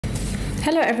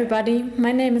Hello everybody,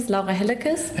 my name is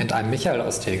Helleckes. And I'm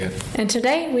Osthege. And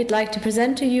today we'd like to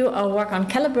present to you our work on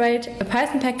Calibr8, a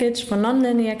Python package for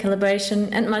nonlinear calibration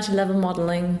and multi-level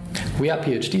modeling. We are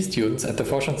PhD students at the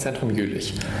Forschungszentrum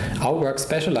Jülich. Our work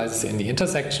specializes in the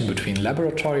intersection between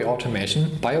laboratory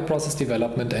automation, bioprocess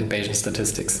development and Bayesian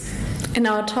statistics. In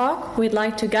our talk, we'd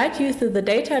like to guide you through the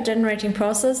data generating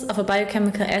process of a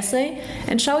biochemical assay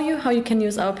and show you how you can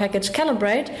use our package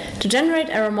Calibr8 to generate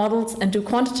error models and do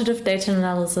quantitative data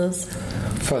analysis.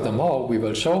 Furthermore, we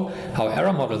will show how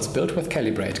error models built with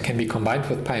Calibr8 can be combined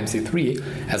with PyMC 3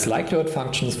 as likelihood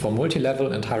functions for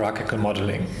multi-level and hierarchical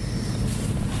modeling.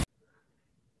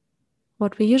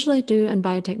 What we usually do in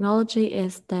biotechnology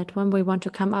is that when we want to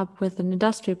come up with an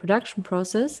industrial production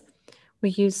process,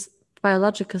 we use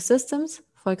biological systems,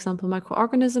 for example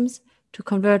microorganisms, to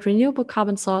convert renewable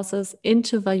carbon sources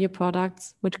into value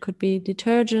products, which could be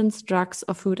detergents, drugs,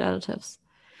 or food additives.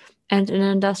 And in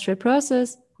an industrial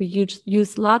process, we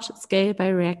use large-scale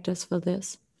bioreactors for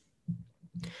this.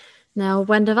 Now,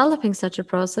 when developing such a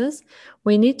process,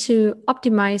 we need to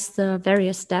optimize the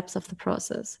various steps of the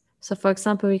process. So, for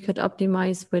example, we could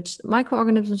optimize which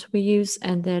microorganisms we use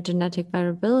and their genetic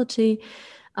variability.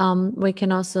 We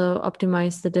can also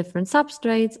optimize the different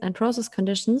substrates and process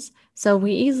conditions, so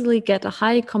we easily get a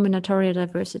high combinatorial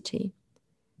diversity.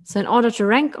 So in order to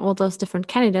rank all those different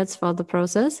candidates for the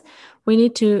process, we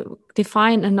need to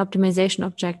define an optimization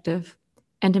objective.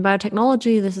 And in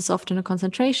biotechnology, this is often a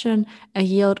concentration, a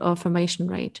yield, or formation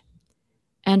rate.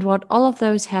 And what all of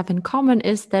those have in common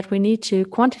is that we need to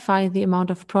quantify the amount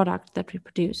of product that we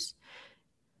produce.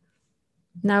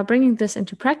 Now, bringing this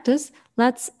into practice,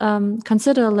 let's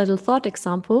consider a little thought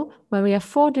example where we have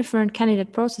 4 different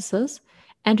candidate processes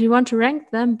and we want to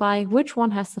rank them by which one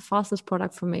has the fastest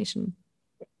product formation.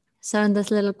 So in this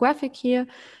little graphic here,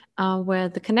 where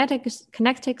the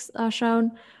kinetics are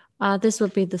shown, this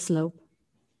would be the slope.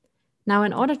 Now,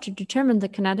 in order to determine the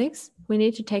kinetics, we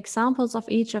need to take samples of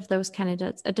each of those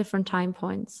candidates at different time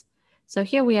points. So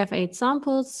here we have 8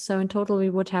 samples, so in total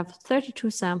we would have 32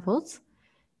 samples.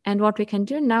 And what we can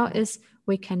do now is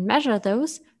we can measure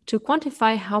those to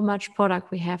quantify how much product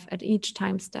we have at each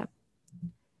time step.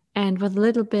 And with a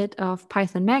little bit of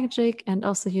Python magic and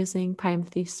also using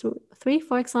PyMC 3,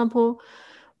 for example,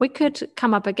 we could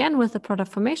come up again with the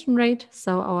product formation rate,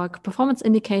 so our performance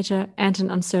indicator, and an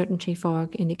uncertainty for our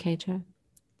indicator.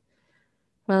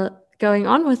 Well, going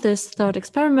on with this thought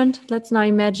experiment, let's now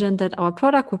imagine that our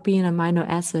product would be an amino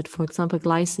acid, for example,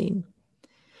 glycine.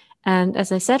 And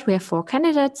as I said, we have 4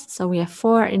 candidates, so we have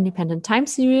 4 independent time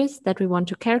series that we want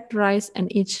to characterize,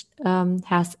 and each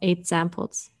has 8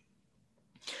 samples.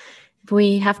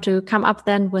 We have to come up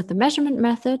then with the measurement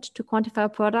method to quantify a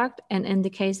product, and in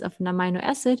the case of an amino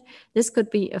acid, this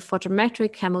could be a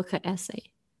photometric chemical assay.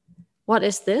 What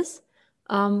is this?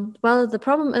 Well, the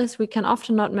problem is we can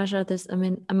often not measure these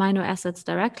amino acids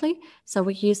directly, so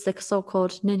we use the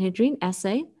so-called ninhydrine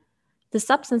assay. The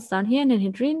substance down here,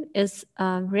 ninhydrine, is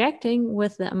reacting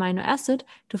with the amino acid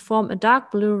to form a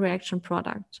dark blue reaction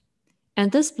product.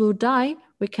 And this blue dye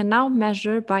we can now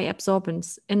measure by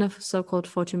absorbance in a so-called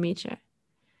photometer.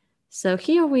 So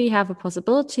here we have a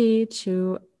possibility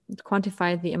to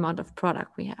quantify the amount of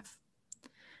product we have.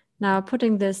 Now,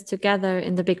 putting this together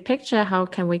in the big picture, how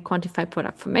can we quantify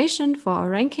product formation for our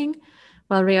ranking?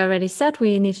 Well, we already said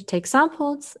we need to take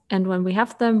samples, and when we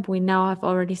have them, we now have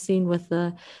already seen with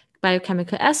the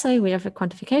biochemical assay, we have a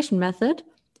quantification method.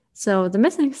 So the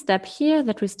missing step here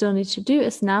that we still need to do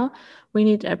is now we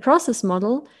need a process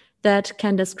model that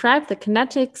can describe the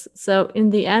kinetics. So in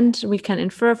the end, we can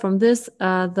infer from this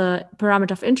the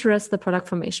parameter of interest, the product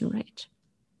formation rate.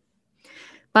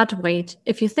 But wait,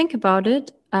 if you think about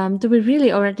it, do we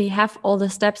really already have all the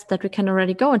steps that we can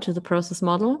already go into the process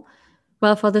model?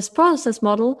 Well, for this process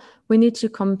model, we need to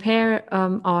compare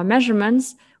our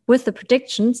measurements with the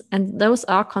predictions, and those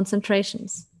are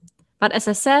concentrations. But as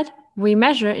I said, we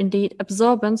measure indeed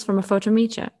absorbance from a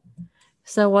photometer.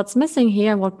 So what's missing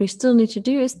here, what we still need to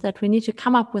do is that we need to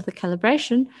come up with a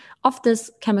calibration of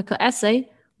this chemical assay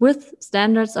with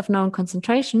standards of known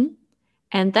concentration.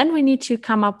 And then we need to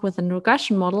come up with a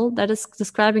regression model that is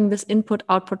describing this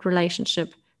input-output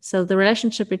relationship. So the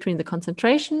relationship between the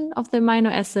concentration of the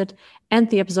amino acid and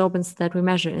the absorbance that we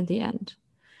measure in the end.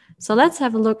 So let's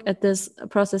have a look at this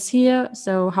process here,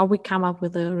 so how we come up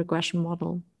with a regression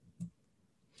model.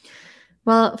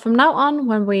 Well, from now on,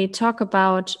 when we talk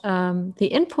about the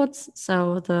inputs,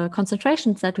 so the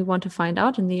concentrations that we want to find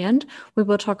out in the end, we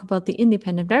will talk about the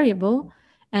independent variable.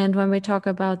 And when we talk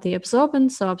about the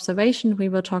absorbance, so observation, we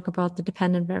will talk about the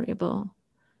dependent variable.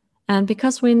 And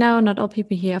because we know not all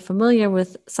people here are familiar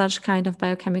with such kind of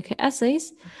biochemical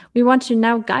assays, we want to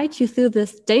now guide you through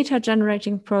this data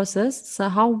generating process, so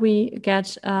how we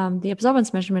get the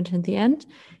absorbance measurement in the end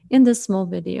in this small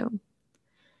video.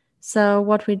 So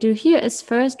what we do here is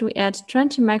first we add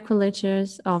 20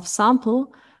 microliters of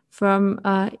sample from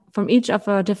each of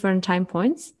our different time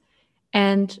points.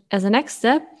 And as a next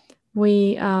step,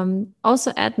 we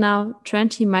also add now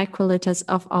 20 microliters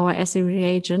of our assay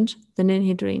reagent, the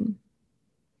ninhydrine.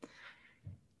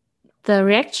 The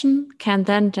reaction can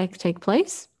then take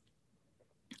place.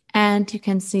 And you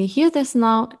can see here, there's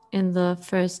now in the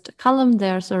first column,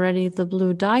 there's already the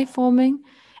blue dye forming.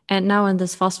 And now in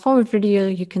this fast forward video,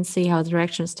 you can see how the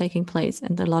reaction is taking place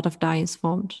and a lot of dye is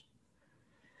formed.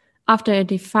 After a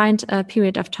defined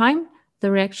period of time,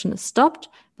 the reaction is stopped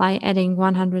by adding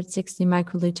 160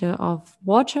 microliter of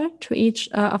water to each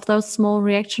of those small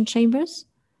reaction chambers.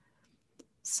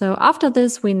 So after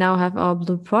this, we now have our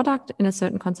blue product in a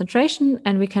certain concentration,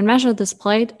 and we can measure this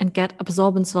plate and get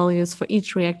absorbance values for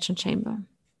each reaction chamber.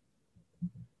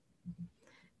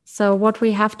 So what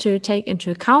we have to take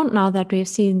into account now that we've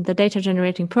seen the data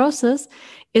generating process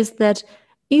is that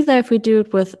either if we do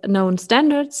it with known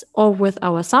standards or with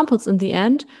our samples in the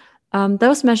end,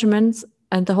 those measurements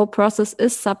and the whole process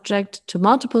is subject to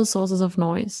multiple sources of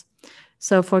noise.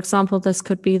 So for example, this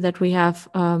could be that we have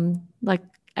like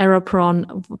error-prone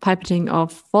pipetting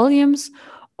of volumes,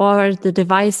 or the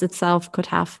device itself could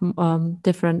have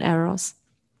different errors.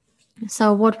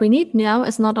 So what we need now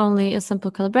is not only a simple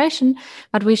calibration,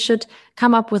 but we should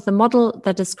come up with a model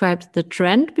that describes the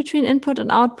trend between input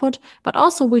and output, but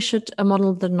also we should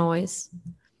model the noise.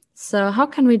 So how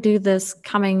can we do this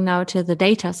coming now to the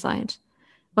data side?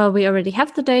 Well, we already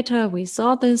have the data. We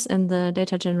saw this in the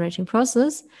data generating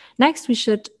process. Next, we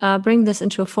should bring this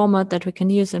into a format that we can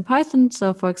use in Python.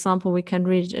 So for example, we can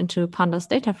read it into pandas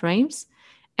data frames.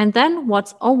 And then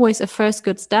what's always a first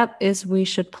good step is we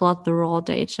should plot the raw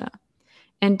data.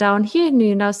 And down here,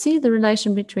 you now see the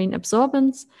relation between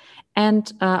absorbance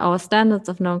and our standards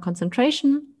of known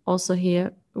concentration, also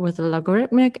here with the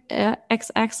logarithmic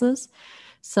x-axis.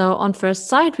 So on first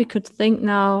sight, we could think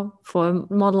now for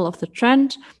a model of the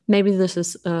trend, maybe this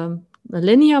is a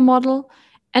linear model,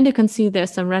 and you can see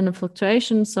there's some random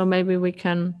fluctuations. So maybe we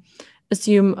can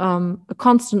assume a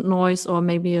constant noise or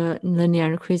maybe a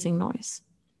linear increasing noise.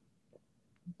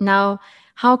 Now,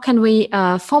 how can we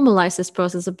formalize this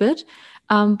process a bit?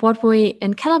 What we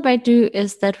in Calibr8 do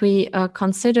is that we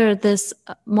consider this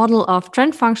model of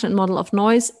trend function and model of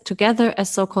noise together as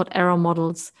so-called error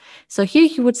models. So here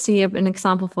you would see an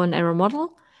example for an error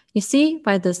model. You see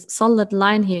by this solid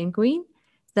line here in green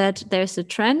that there's a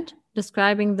trend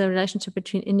describing the relationship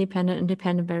between independent and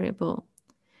dependent variable.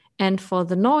 And for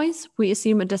the noise, we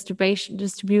assume a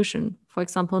distribution, for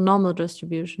example, normal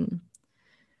distribution.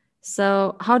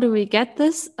 So how do we get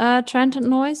this trend and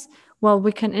noise? Well,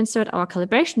 we can insert our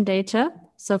calibration data.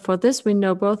 So for this, we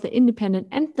know both the independent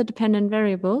and the dependent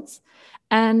variables.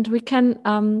 And we can,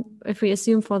 if we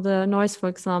assume for the noise, for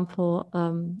example,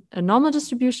 a normal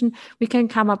distribution, we can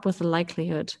come up with a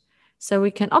likelihood. So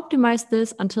we can optimize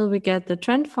this until we get the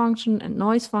trend function and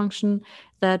noise function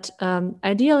that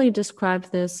ideally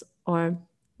describe this, or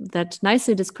that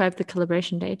nicely describe the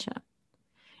calibration data.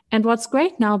 And what's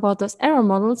great now about those error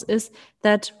models is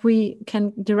that we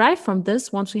can derive from this,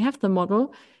 once we have the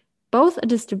model, both a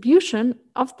distribution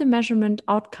of the measurement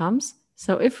outcomes.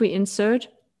 So if we insert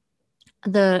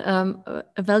the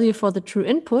a value for the true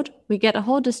input, we get a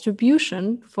whole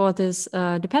distribution for this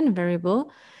dependent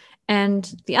variable. And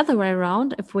the other way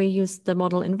around, if we use the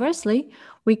model inversely,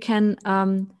 we can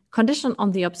condition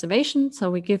on the observation.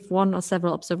 So we give one or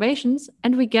several observations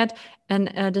and we get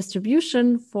a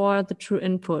distribution for the true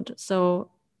input.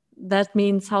 So that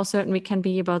means how certain we can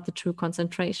be about the true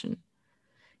concentration.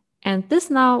 And this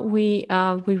now we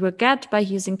will get by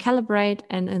using Calibr8,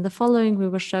 and in the following we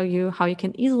will show you how you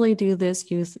can easily do this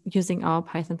using our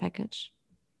Python package.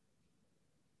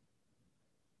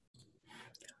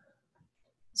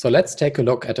 So let's take a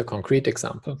look at a concrete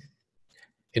example.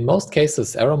 In most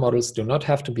cases, error models do not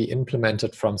have to be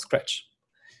implemented from scratch.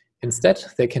 Instead,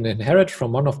 they can inherit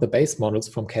from one of the base models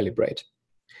from Calibr8.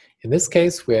 In this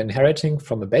case, we're inheriting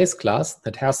from a base class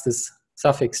that has this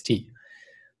suffix t.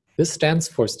 This stands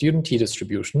for student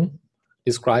t-distribution,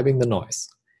 describing the noise.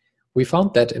 We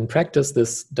found that in practice,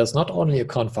 this does not only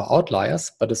account for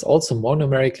outliers, but is also more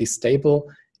numerically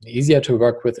stable and easier to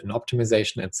work with in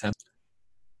optimization and sampling.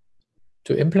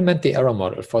 To implement the error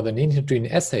model for the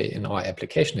ninhydrine assay in our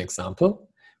application example,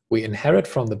 we inherit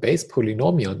from the base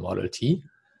polynomial model t,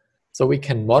 so we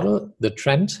can model the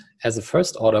trend as a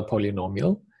first-order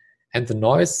polynomial and the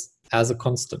noise as a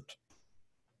constant.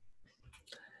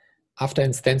 After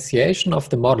instantiation of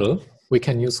the model, we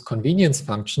can use convenience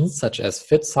functions such as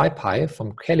fit SciPy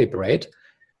from Calibr8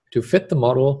 to fit the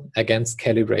model against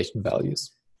calibration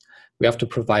values. We have to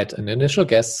provide an initial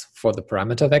guess for the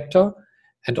parameter vector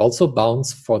and also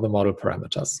bounds for the model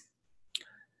parameters.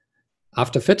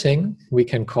 After fitting, we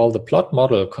can call the plot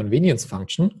model convenience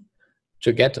function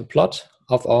to get a plot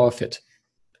of our fit.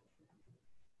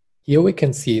 Here we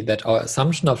can see that our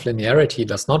assumption of linearity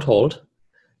does not hold,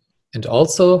 and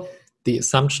also the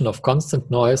assumption of constant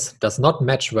noise does not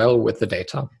match well with the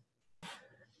data.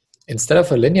 Instead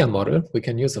of a linear model, we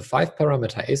can use a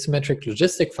 5-parameter asymmetric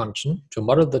logistic function to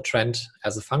model the trend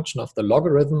as a function of the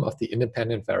logarithm of the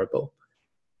independent variable.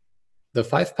 The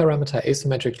 5-parameter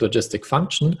asymmetric logistic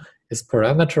function is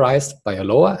parameterized by a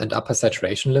lower and upper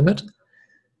saturation limit,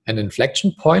 an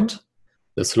inflection point,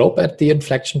 the slope at the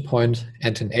inflection point,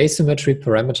 and an asymmetry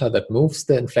parameter that moves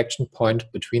the inflection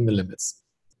point between the limits.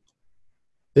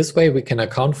 This way we can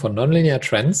account for nonlinear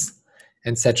trends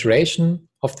and saturation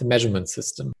of the measurement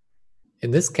system.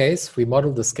 In this case, we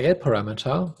model the scale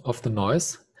parameter of the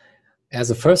noise as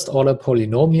a first-order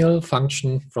polynomial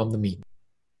function from the mean.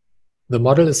 The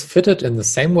model is fitted in the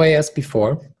same way as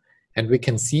before, and we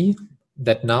can see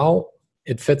that now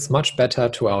it fits much better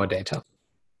to our data.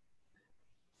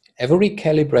 Every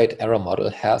Calibr8 error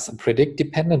model has a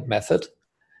predict-dependent method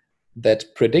that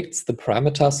predicts the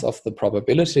parameters of the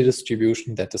probability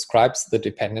distribution that describes the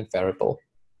dependent variable.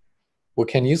 We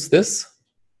can use this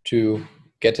to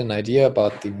get an idea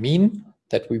about the mean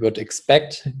that we would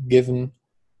expect given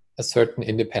a certain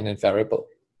independent variable.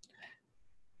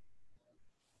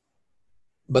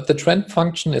 But the trend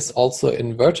function is also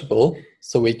invertible,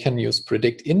 so we can use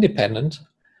predict independent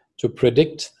to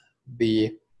predict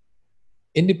the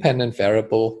independent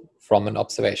variable from an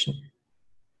observation.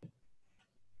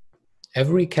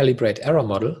 Every Calibr8 error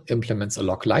model implements a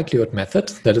log likelihood method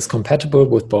that is compatible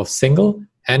with both single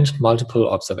and multiple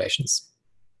observations.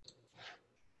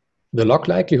 The log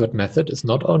likelihood method is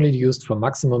not only used for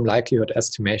maximum likelihood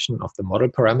estimation of the model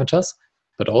parameters,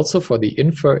 but also for the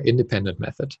infer independent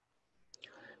method.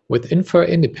 With infer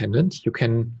independent, you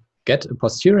can get a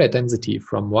posterior density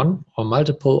from one or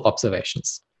multiple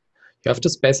observations. You have to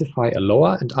specify a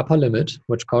lower and upper limit,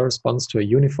 which corresponds to a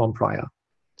uniform prior.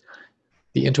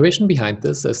 The intuition behind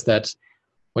this is that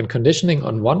when conditioning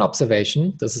on one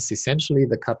observation, this is essentially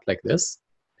the cut like this,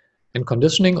 and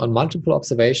conditioning on multiple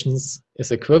observations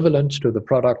is equivalent to the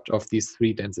product of these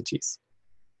three densities.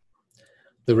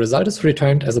 The result is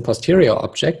returned as a posterior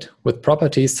object with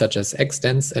properties such as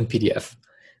xdense and PDF.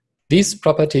 These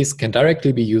properties can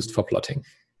directly be used for plotting.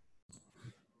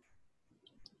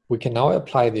 We can now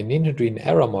apply the Ninhedrine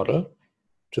error model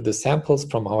to the samples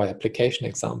from our application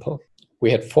example. We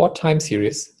had 4 time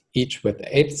series, each with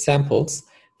 8 samples,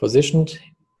 positioned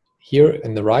here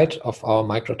in the right of our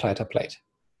microtiter plate.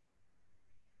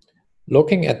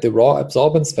 Looking at the raw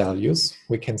absorbance values,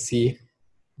 we can see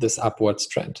this upwards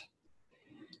trend.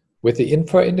 With the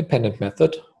infer independent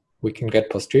method, we can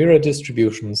get posterior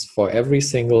distributions for every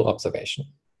single observation.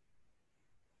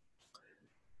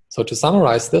 So to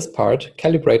summarize this part,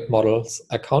 Calibr8 models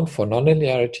account for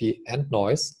nonlinearity and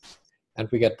noise, and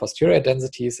we get posterior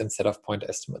densities instead of point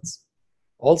estimates.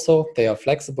 Also, they are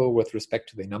flexible with respect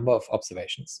to the number of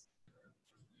observations.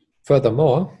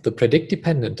 Furthermore, the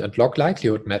predict-dependent and log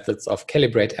likelihood methods of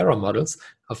Calibr8 error models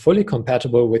are fully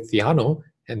compatible with Theano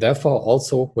and therefore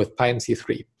also with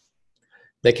PyMC3.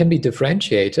 They can be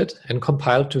differentiated and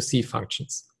compiled to C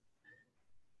functions.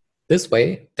 This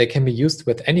way, they can be used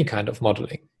with any kind of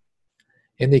modeling.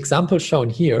 In the example shown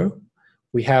here,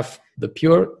 we have the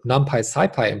pure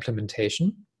NumPy-SciPy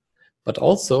implementation, but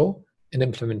also an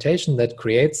implementation that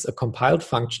creates a compiled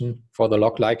function for the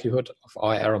log likelihood of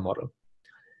our error model.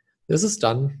 This is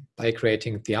done by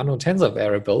creating Theano tensor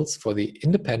variables for the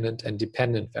independent and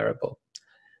dependent variable.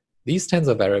 These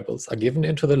tensor variables are given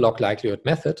into the log likelihood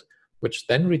method, which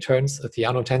then returns a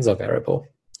Theano tensor variable.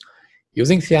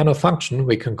 Using Theano function,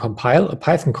 we can compile a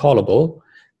Python callable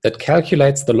that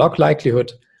calculates the log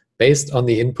likelihood based on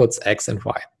the inputs x and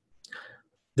y.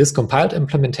 This compiled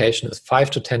implementation is 5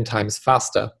 to 10 times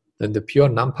faster than the pure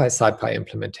NumPy-SciPy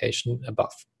implementation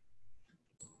above.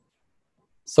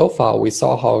 So far, we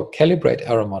saw how Calibr8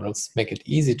 error models make it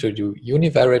easy to do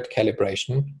univariate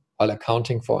calibration while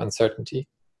accounting for uncertainty.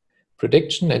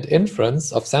 Prediction and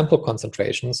inference of sample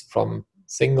concentrations from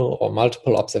single or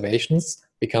multiple observations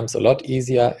becomes a lot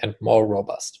easier and more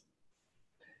robust.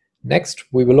 Next,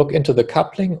 we will look into the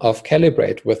coupling of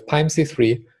Calibr8 with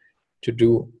PyMC3 to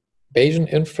do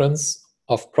Bayesian inference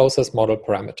of process model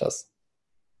parameters.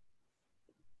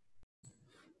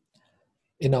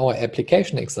 In our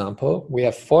application example, we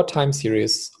have 4 time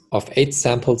series of 8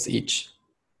 samples each.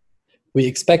 We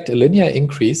expect a linear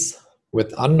increase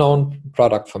with unknown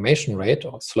product formation rate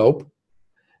or slope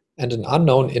and an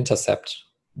unknown intercept,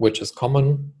 which is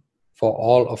common for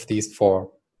all of these 4.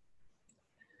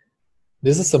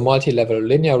 This is a multi-level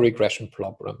linear regression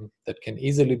problem that can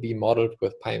easily be modeled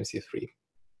with PyMC3.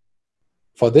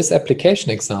 For this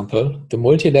application example, the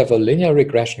multi-level linear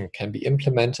regression can be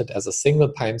implemented as a single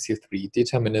PyMC3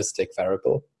 deterministic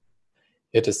variable.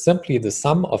 It is simply the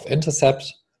sum of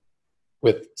intercept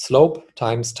with slope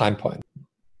times time point.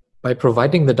 By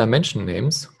providing the dimension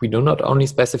names, we do not only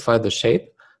specify the shape,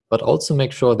 but also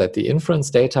make sure that the inference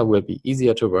data will be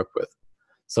easier to work with.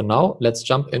 So now let's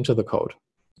jump into the code.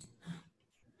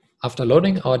 After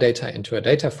loading our data into a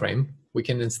data frame, we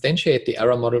can instantiate the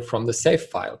error model from the save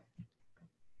file.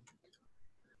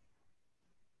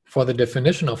 For the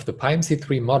definition of the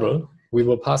PyMC3 model, we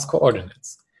will pass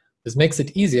coordinates. This makes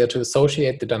it easier to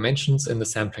associate the dimensions in the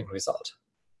sampling result.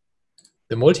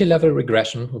 The multi-level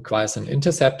regression requires an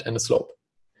intercept and a slope.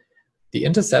 The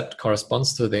intercept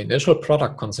corresponds to the initial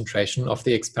product concentration of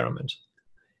the experiment.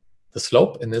 The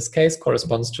slope, in this case,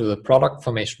 corresponds to the product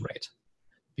formation rate.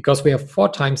 Because we have 4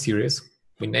 time series,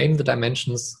 we name the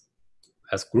dimensions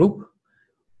as group,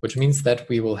 which means that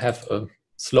we will have a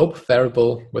slope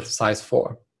variable with size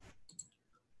 4.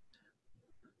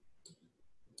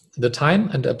 The time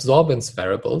and absorbance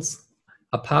variables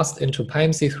are passed into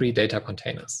PyMC3 data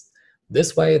containers.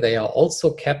 This way, they are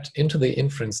also kept into the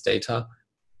inference data,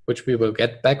 which we will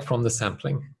get back from the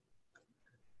sampling.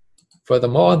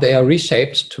 Furthermore, they are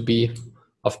reshaped to be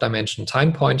of dimension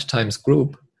time point times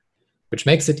group, which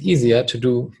makes it easier to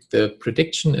do the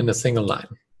prediction in a single line.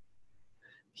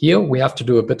 Here we have to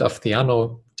do a bit of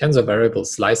Theano tensor variable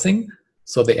slicing,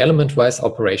 so the element-wise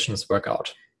operations work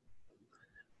out.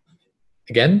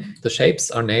 Again, the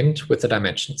shapes are named with the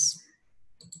dimensions.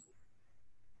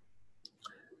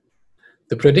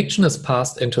 The prediction is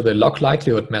passed into the log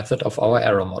likelihood method of our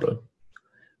error model.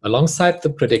 Alongside the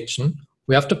prediction,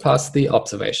 we have to pass the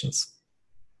observations.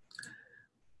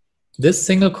 This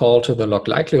single call to the log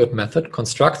likelihood method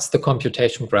constructs the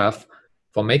computation graph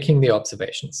for making the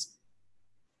observations.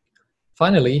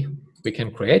 Finally, we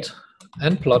can create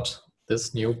and plot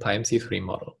this new PyMC3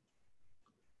 model.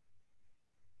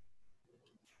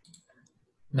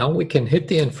 Now we can hit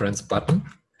the inference button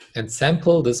and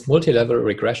sample this multi-level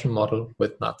regression model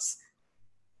with nuts.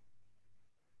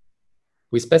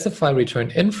 We specify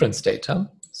return inference data,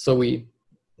 so we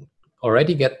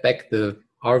already get back the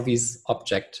RV's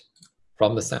object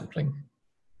from the sampling.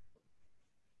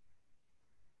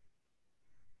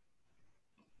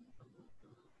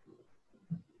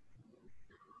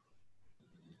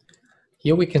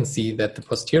 Here we can see that the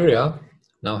posterior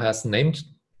now has named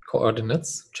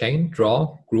coordinates, chain,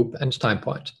 draw, group, and time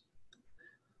point.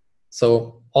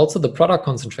 So also the product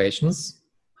concentrations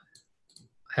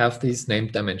have these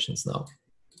named dimensions now.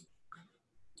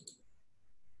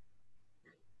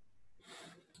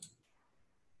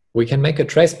 We can make a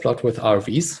trace plot with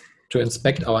RVs to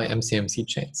inspect our MCMC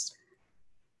chains.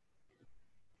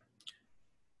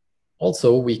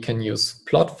 Also, we can use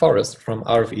plot forest from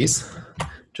RVs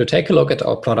to take a look at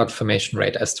our product formation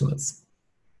rate estimates.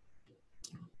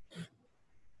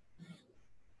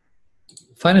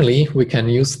 Finally, we can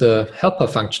use the helper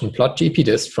function plot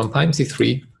gpdist from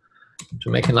PyMC3 to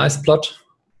make a nice plot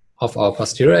of our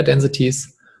posterior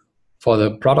densities for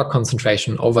the product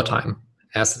concentration over time,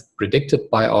 as predicted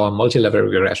by our multi-level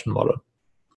regression model.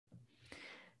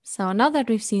 So now that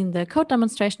we've seen the code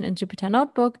demonstration in Jupyter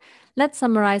Notebook, let's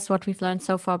summarize what we've learned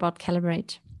so far about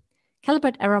Calibr8.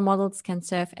 Calibr8 error models can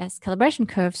serve as calibration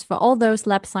curves for all those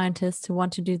lab scientists who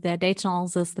want to do their data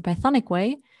analysis the Pythonic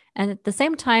way, and at the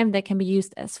same time, they can be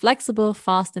used as flexible,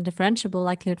 fast, and differentiable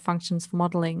likelihood functions for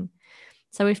modeling.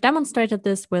 So we've demonstrated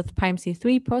this with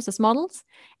PyMC3 process models,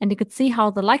 and you could see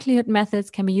how the likelihood methods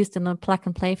can be used in a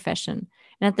plug-and-play fashion.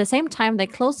 And at the same time, they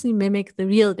closely mimic the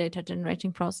real data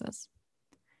generating process.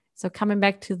 So coming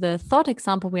back to the thought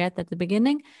example we had at the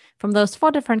beginning, from those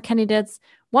 4 different candidates,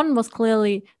 one was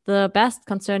clearly the best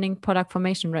concerning product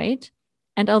formation rate.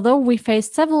 And although we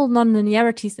faced several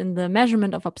non-linearities in the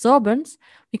measurement of absorbance,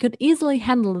 we could easily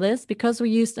handle this because we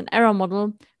used an error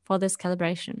model for this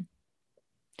calibration.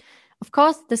 Of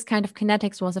course, this kind of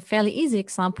kinetics was a fairly easy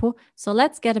example, so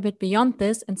let's get a bit beyond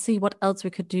this and see what else we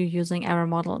could do using error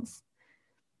models.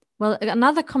 Well,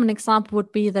 another common example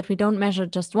would be that we don't measure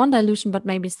just one dilution, but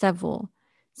maybe several.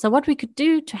 So what we could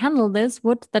do to handle this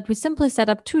would that we simply set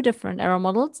up 2 different error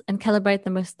models and calibrate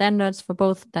them with standards for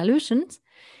both dilutions.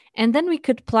 And then we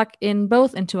could plug in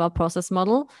both into our process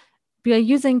model. We are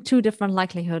using 2 different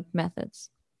likelihood methods.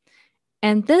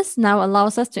 And this now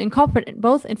allows us to incorporate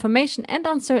both information and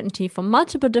uncertainty from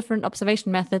multiple different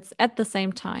observation methods at the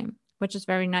same time, which is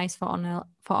very nice for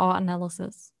our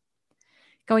analysis.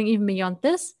 Going even beyond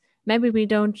this, maybe we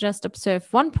don't just observe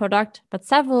one product, but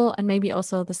several, and maybe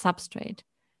also the substrate.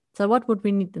 So what would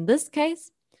we need in this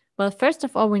case? Well, first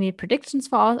of all, we need predictions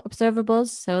for our observables.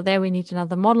 So there we need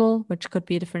another model, which could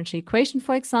be a differential equation,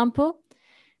 for example.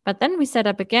 But then we set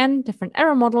up again different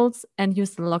error models and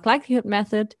use the log likelihood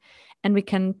method. And we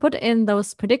can put in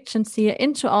those predictions here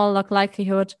into our log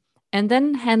likelihood and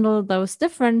then handle those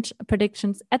different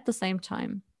predictions at the same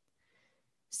time.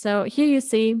 So here you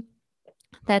see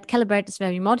that Calibr8 is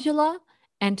very modular.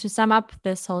 And to sum up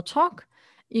this whole talk,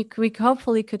 we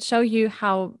hopefully could show you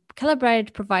how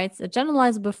Calibr8 provides a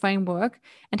generalizable framework,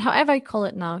 and however you call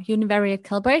it now, univariate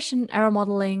calibration, error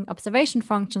modeling, observation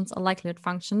functions, or likelihood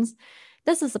functions,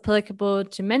 this is applicable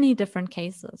to many different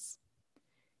cases.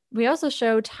 We also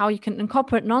showed how you can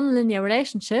incorporate nonlinear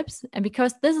relationships, and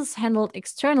because this is handled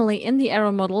externally in the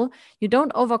error model, you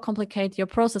don't overcomplicate your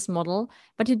process model,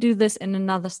 but you do this in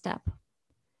another step.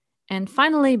 And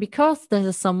finally, because this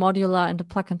is so modular in the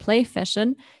plug-and-play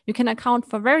fashion, you can account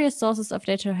for various sources of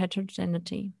data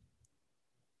heterogeneity.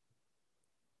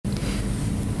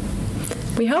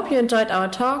 We hope you enjoyed our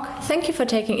talk. Thank you for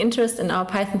taking interest in our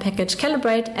Python package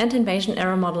Calibr8 and in Bayesian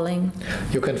error modeling.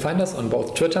 You can find us on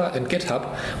both Twitter and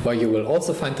GitHub, where you will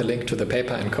also find the link to the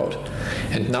paper and code.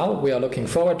 And now we are looking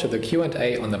forward to the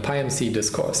Q&A on the PyMC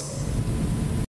discourse.